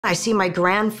I see my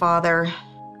grandfather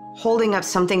holding up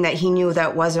something that he knew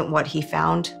that wasn't what he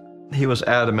found. He was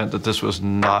adamant that this was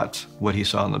not what he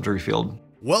saw in the debris field.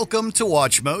 Welcome to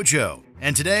Watch Mojo,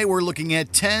 and today we're looking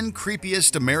at 10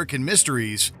 creepiest American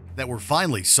mysteries that were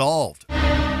finally solved.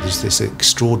 There's this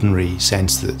extraordinary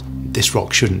sense that this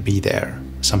rock shouldn't be there.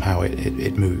 Somehow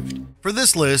it moved. For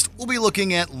this list, we'll be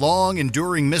looking at long,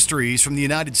 enduring mysteries from the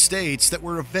United States that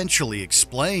were eventually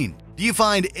explained. Do you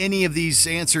find any of these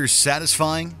answers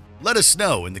satisfying? Let us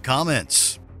know in the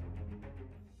comments.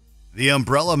 The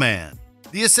Umbrella Man.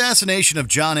 The assassination of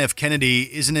John F. Kennedy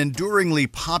is an enduringly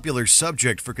popular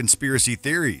subject for conspiracy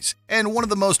theories, and one of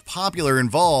the most popular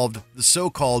involved the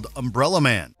so-called Umbrella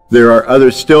Man. There are other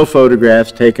still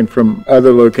photographs taken from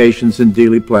other locations in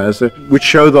Dealey Plaza which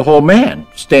show the whole man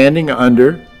standing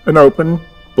under an open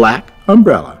black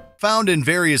umbrella. Found in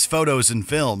various photos and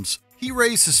films, he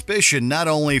raised suspicion not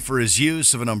only for his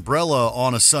use of an umbrella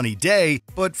on a sunny day,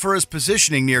 but for his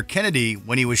positioning near Kennedy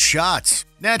when he was shot.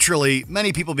 Naturally,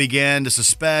 many people began to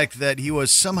suspect that he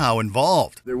was somehow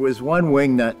involved. There was one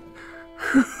wingnut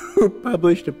who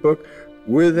published a book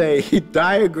with a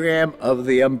diagram of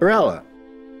the umbrella.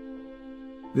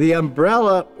 The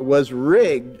umbrella was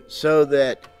rigged so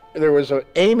that there was an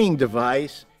aiming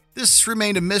device. This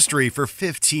remained a mystery for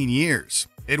 15 years.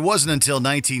 It wasn't until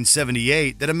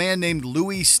 1978 that a man named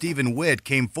Louis Stephen Witt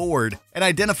came forward and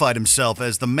identified himself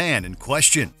as the man in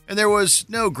question. And there was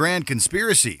no grand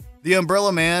conspiracy. The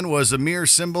Umbrella Man was a mere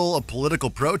symbol of political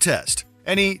protest,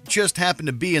 and he just happened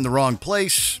to be in the wrong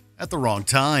place at the wrong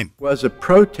time. It was a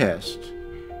protest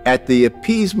at the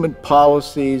appeasement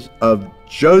policies of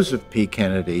Joseph P.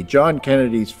 Kennedy, John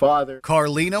Kennedy's father.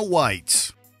 Carlina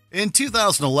White. In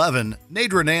 2011,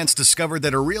 Nadra Nance discovered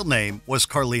that her real name was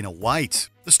Carlina White.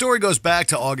 The story goes back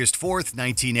to August 4th,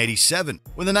 1987,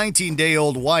 when the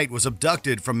 19-day-old White was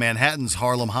abducted from Manhattan's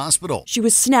Harlem Hospital. She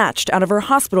was snatched out of her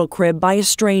hospital crib by a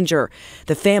stranger.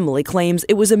 The family claims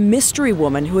it was a mystery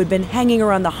woman who had been hanging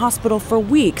around the hospital for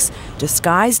weeks,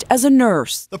 disguised as a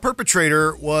nurse. The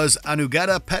perpetrator was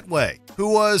Anugeta Petway,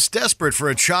 who was desperate for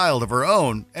a child of her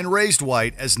own and raised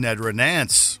White as Nedra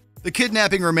Nance. The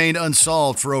kidnapping remained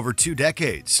unsolved for over 2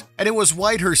 decades, and it was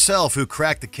White herself who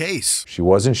cracked the case. She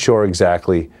wasn't sure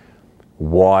exactly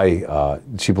why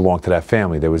she belonged to that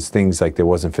family. There was things like there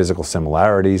wasn't physical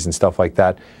similarities and stuff like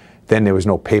that. Then there was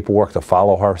no paperwork to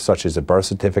follow her, such as a birth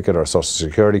certificate or a social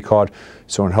security card.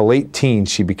 So in her late teens,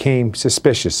 she became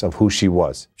suspicious of who she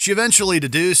was. She eventually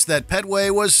deduced that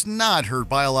Petway was not her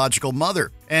biological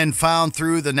mother, and found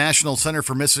through the National Center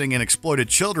for Missing and Exploited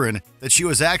Children that she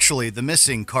was actually the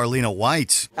missing Carlina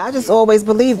White. I just always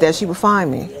believed that she would find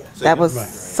me. That was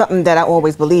something that I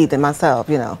always believed in myself,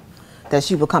 that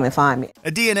she would come and find me.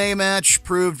 A DNA match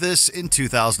proved this in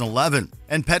 2011,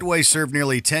 and Petway served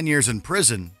nearly 10 years in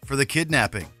prison for the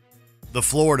kidnapping. The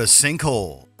Florida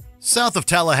Sinkhole. South of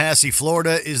Tallahassee,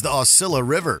 Florida is the Osceola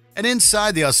River, and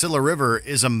inside the Osceola River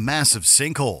is a massive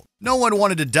sinkhole. No one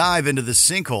wanted to dive into the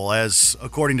sinkhole as,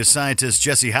 according to scientist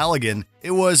Jesse Halligan,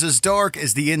 it was as dark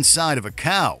as the inside of a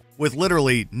cow, with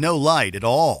literally no light at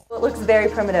all. It looks very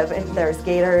primitive, and there's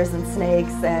gators and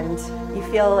snakes, and you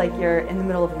feel like you're in the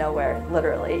middle of nowhere,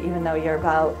 literally, even though you're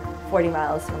about 40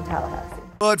 miles from Tallahassee.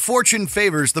 But fortune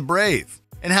favors the brave,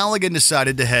 and Halligan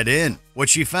decided to head in. What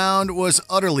she found was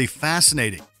utterly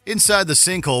fascinating. Inside the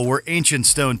sinkhole were ancient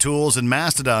stone tools and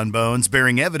mastodon bones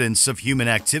bearing evidence of human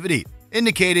activity,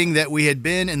 indicating that we had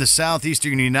been in the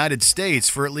southeastern United States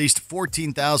for at least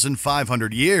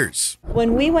 14,500 years.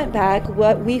 When we went back,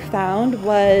 what we found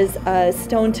was a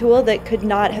stone tool that could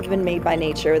not have been made by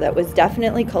nature, that was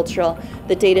definitely cultural,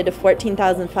 that dated to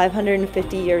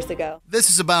 14,550 years ago. This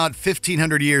is about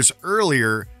 1,500 years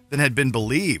earlier than had been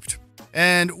believed.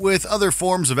 And with other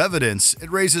forms of evidence, it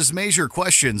raises major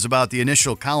questions about the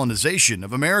initial colonization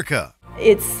of America.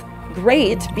 It's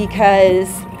great because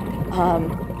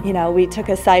we took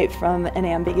a site from an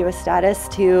ambiguous status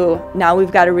to now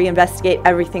we've got to reinvestigate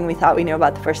everything we thought we knew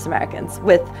about the first Americans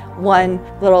with one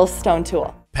little stone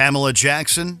tool. Pamela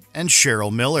Jackson and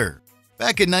Cheryl Miller.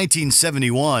 Back in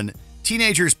 1971,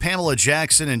 teenagers Pamela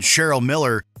Jackson and Cheryl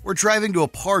Miller were driving to a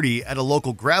party at a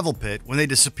local gravel pit when they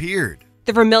disappeared.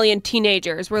 The Vermilion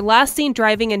teenagers were last seen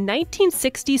driving a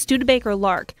 1960 Studebaker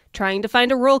Lark, trying to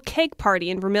find a rural keg party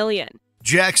in Vermilion.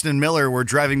 Jackson and Miller were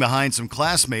driving behind some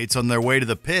classmates on their way to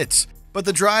the pits, but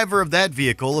the driver of that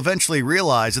vehicle eventually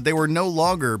realized that they were no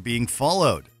longer being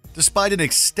followed. Despite an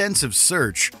extensive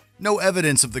search, no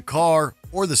evidence of the car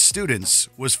or the students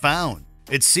was found.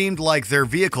 It seemed like their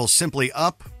vehicle simply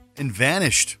up and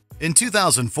vanished. In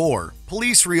 2004,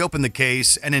 police reopened the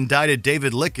case and indicted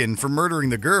David Licken for murdering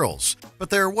the girls,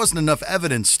 but there wasn't enough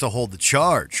evidence to hold the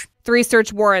charge. 3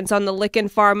 search warrants on the Lickin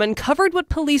farm uncovered what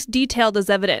police detailed as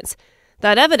evidence.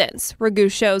 That evidence, Raghu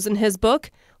shows in his book,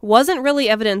 wasn't really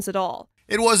evidence at all.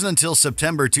 It wasn't until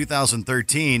September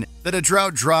 2013 that a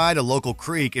drought dried a local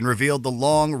creek and revealed the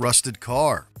long, rusted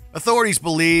car. Authorities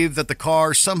believe that the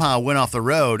car somehow went off the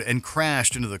road and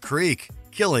crashed into the creek,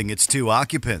 killing its 2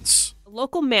 occupants. A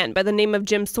local man by the name of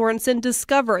Jim Sorensen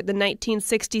discovered the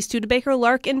 1960 Studebaker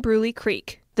Lark in Brule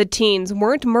Creek. The teens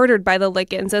weren't murdered by the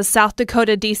Lickens, as South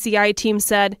Dakota DCI team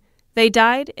said. They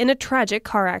died in a tragic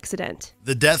car accident.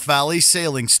 The Death Valley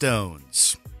Sailing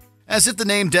Stones. As if the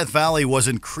name Death Valley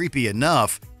wasn't creepy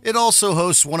enough, it also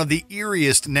hosts one of the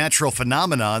eeriest natural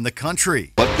phenomena in the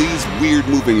country. But these weird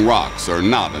moving rocks are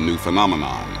not a new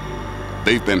phenomenon.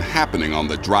 They've been happening on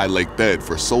the dry lake bed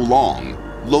for so long,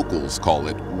 locals call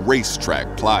it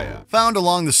racetrack playa. Found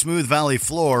along the smooth valley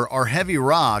floor are heavy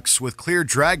rocks with clear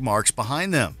drag marks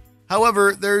behind them.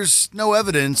 However, there's no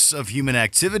evidence of human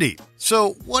activity.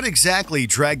 So what exactly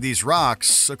dragged these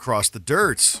rocks across the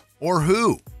dirt? Or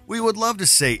who? We would love to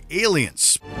say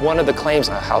aliens. One of the claims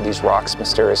on how these rocks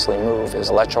mysteriously move is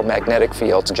electromagnetic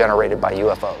fields generated by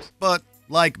UFOs. But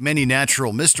like many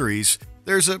natural mysteries,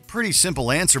 there's a pretty simple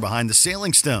answer behind the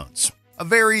sailing stones. A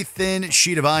very thin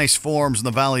sheet of ice forms on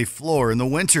the valley floor in the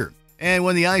winter, and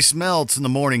when the ice melts in the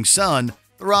morning sun,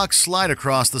 the rocks slide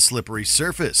across the slippery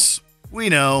surface. We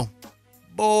know.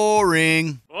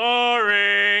 Boring.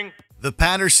 Boring. The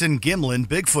Patterson-Gimlin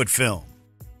Bigfoot film.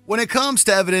 When it comes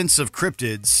to evidence of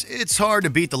cryptids, it's hard to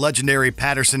beat the legendary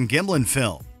Patterson-Gimlin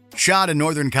film. Shot in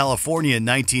Northern California in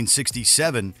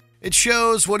 1967, it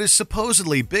shows what is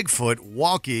supposedly Bigfoot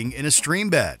walking in a stream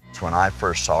bed. When I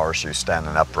first saw her, she was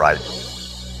standing upright.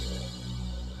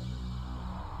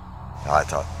 I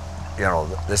thought, you know,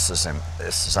 this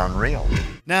is unreal.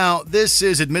 Now, this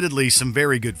is admittedly some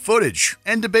very good footage,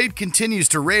 and debate continues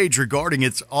to rage regarding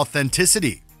its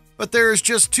authenticity. But there is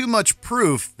just too much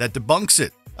proof that debunks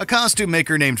it. A costume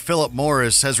maker named Philip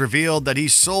Morris has revealed that he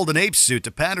sold an ape suit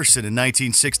to Patterson in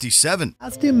 1967.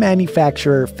 Costume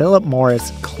manufacturer Philip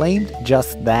Morris claimed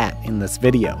just that in this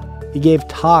video. He gave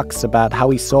talks about how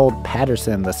he sold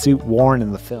Patterson the suit worn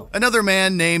in the film. Another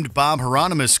man named Bob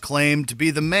Hieronymus claimed to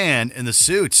be the man in the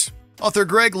suit. Author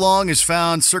Greg Long has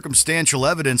found circumstantial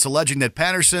evidence alleging that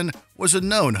Patterson was a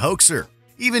known hoaxer.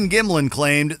 Even Gimlin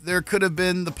claimed there could have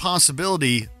been the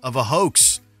possibility of a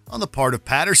hoax on the part of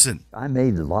Patterson. I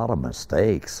made a lot of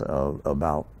mistakes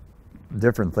about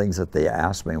different things that they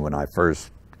asked me when they first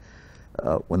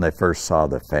saw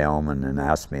the film and then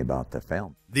asked me about the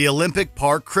film. The Olympic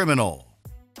Park Criminal.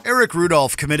 Eric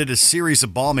Rudolph committed a series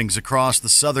of bombings across the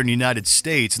southern United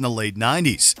States in the late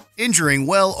 90s, injuring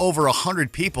well over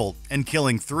 100 people and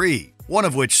killing 3, one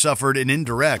of which suffered an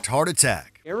indirect heart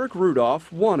attack. Eric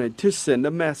Rudolph wanted to send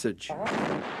a message.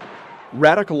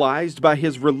 Radicalized by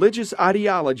his religious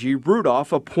ideology,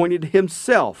 Rudolph appointed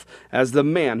himself as the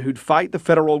man who'd fight the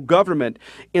federal government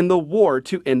in the war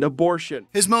to end abortion.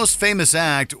 His most famous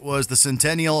act was the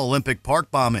Centennial Olympic Park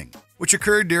bombing, which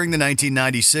occurred during the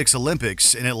 1996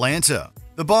 Olympics in Atlanta.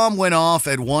 The bomb went off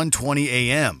at 1:20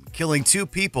 a.m., killing 2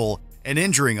 people and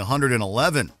injuring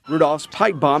 111. Rudolph's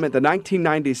pipe bomb at the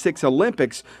 1996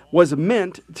 Olympics was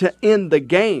meant to end the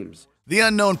games. The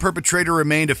unknown perpetrator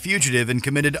remained a fugitive and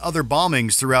committed other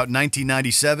bombings throughout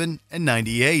 1997 and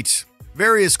 98.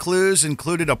 Various clues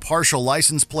included a partial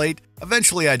license plate,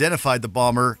 eventually identified the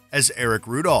bomber as Eric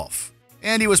Rudolph,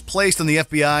 and he was placed on the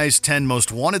FBI's 10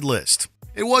 Most Wanted list.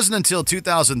 It wasn't until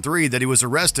 2003 that he was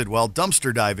arrested while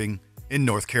dumpster diving in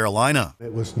North Carolina.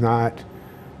 It was not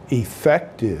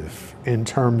effective in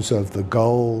terms of the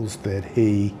goals that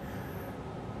he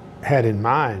had in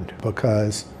mind,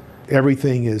 because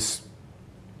everything is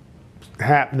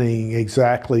happening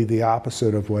exactly the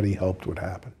opposite of what he hoped would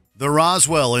happen. The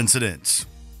Roswell Incident.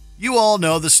 You all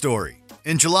know the story.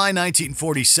 In July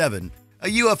 1947, a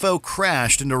UFO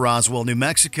crashed into Roswell, New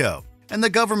Mexico, and the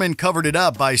government covered it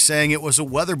up by saying it was a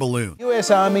weather balloon. The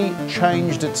US Army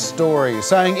changed its story,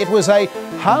 saying it was a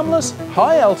harmless,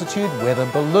 high-altitude weather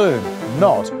balloon,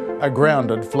 not a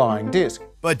grounded flying disc.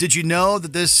 But did you know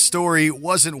that this story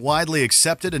wasn't widely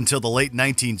accepted until the late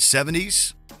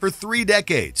 1970s? For 3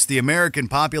 decades, the American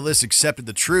populace accepted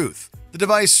the truth. The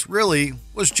device really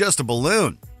was just a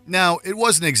balloon. Now, it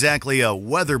wasn't exactly a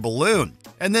weather balloon,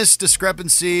 and this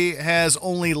discrepancy has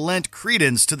only lent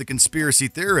credence to the conspiracy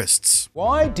theorists.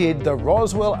 Why did the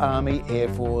Roswell Army Air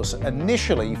Force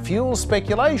initially fuel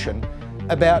speculation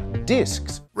about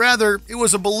discs? Rather, it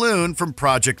was a balloon from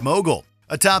Project Mogul,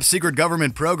 a top-secret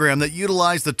government program that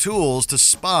utilized the tools to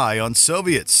spy on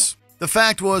Soviets. The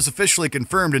fact was officially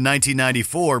confirmed in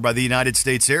 1994 by the United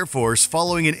States Air Force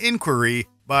following an inquiry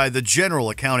by the General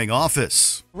Accounting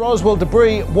Office. Roswell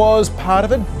debris was part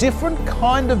of a different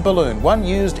kind of balloon, one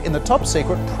used in the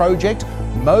top-secret Project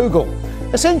Mogul.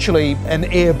 Essentially, an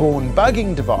airborne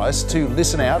bugging device to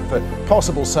listen out for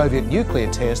possible Soviet nuclear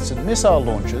tests and missile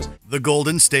launches. The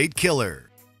Golden State Killer.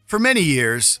 For many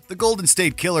years, the Golden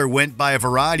State Killer went by a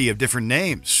variety of different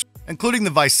names, including the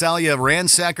Visalia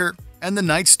Ransacker and the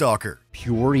Night Stalker.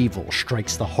 Pure evil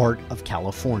strikes the heart of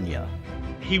California.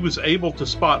 He was able to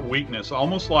spot weakness,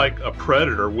 almost like a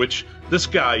predator, which this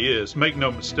guy is, make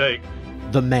no mistake.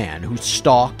 The man who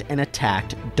stalked and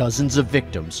attacked dozens of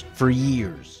victims for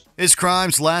years. His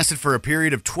crimes lasted for a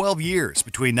period of 12 years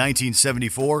between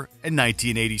 1974 and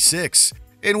 1986,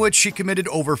 in which he committed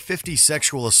over 50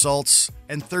 sexual assaults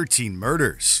and 13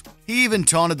 murders. He even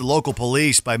taunted the local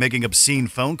police by making obscene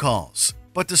phone calls.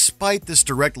 But despite this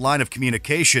direct line of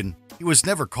communication, he was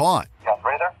never caught.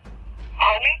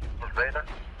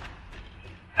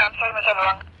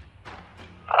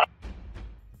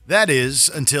 That is,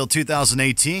 until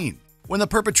 2018, when the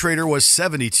perpetrator was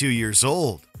 72 years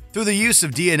old. Through the use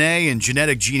of DNA and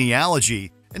genetic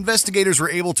genealogy, investigators were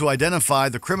able to identify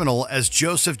the criminal as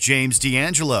Joseph James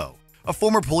DeAngelo, a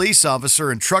former police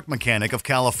officer and truck mechanic of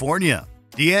California.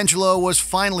 DeAngelo was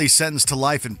finally sentenced to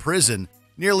life in prison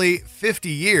nearly 50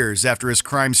 years after his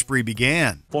crime spree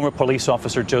began. Former police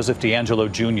officer Joseph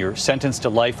DeAngelo Jr. sentenced to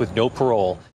life with no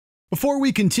parole. Before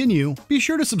we continue, be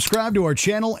sure to subscribe to our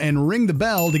channel and ring the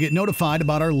bell to get notified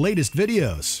about our latest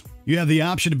videos. You have the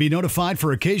option to be notified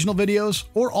for occasional videos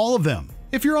or all of them.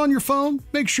 If you're on your phone,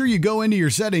 make sure you go into your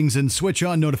settings and switch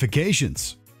on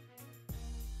notifications.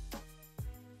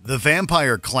 The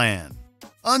Vampire Clan.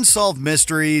 Unsolved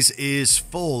Mysteries is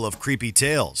full of creepy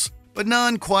tales, but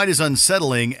none quite as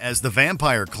unsettling as the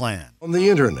Vampire Clan. On the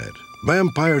internet,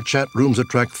 vampire chat rooms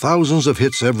attract thousands of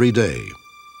hits every day.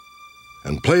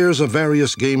 And players of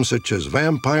various games such as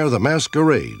Vampire the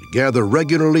Masquerade gather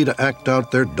regularly to act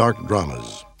out their dark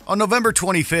dramas. On November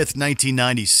 25,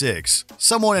 1996,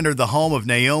 someone entered the home of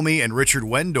Naomi and Richard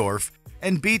Wendorf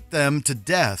and beat them to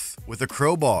death with a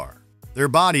crowbar. Their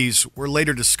bodies were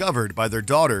later discovered by their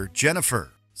daughter,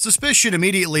 Jennifer. Suspicion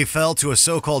immediately fell to a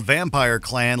so-called vampire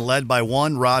clan led by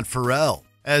one Rod Farrell,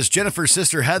 as Jennifer's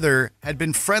sister Heather had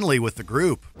been friendly with the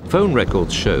group. Phone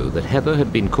records show that Heather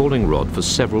had been calling Rod for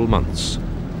several months.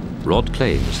 Rod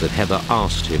claims that Heather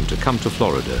asked him to come to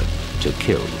Florida to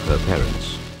kill her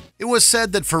parents. It was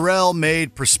said that Farrell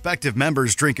made prospective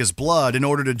members drink his blood in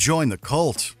order to join the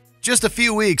cult. Just a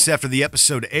few weeks after the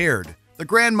episode aired, the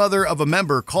grandmother of a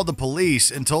member called the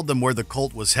police and told them where the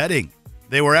cult was heading.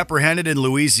 They were apprehended in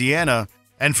Louisiana,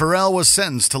 and Farrell was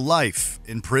sentenced to life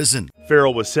in prison.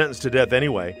 Farrell was sentenced to death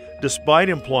anyway, despite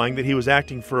implying that he was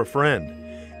acting for a friend.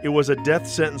 It was a death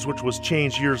sentence which was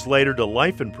changed years later to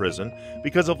life in prison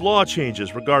because of law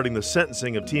changes regarding the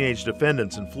sentencing of teenage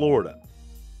defendants in Florida.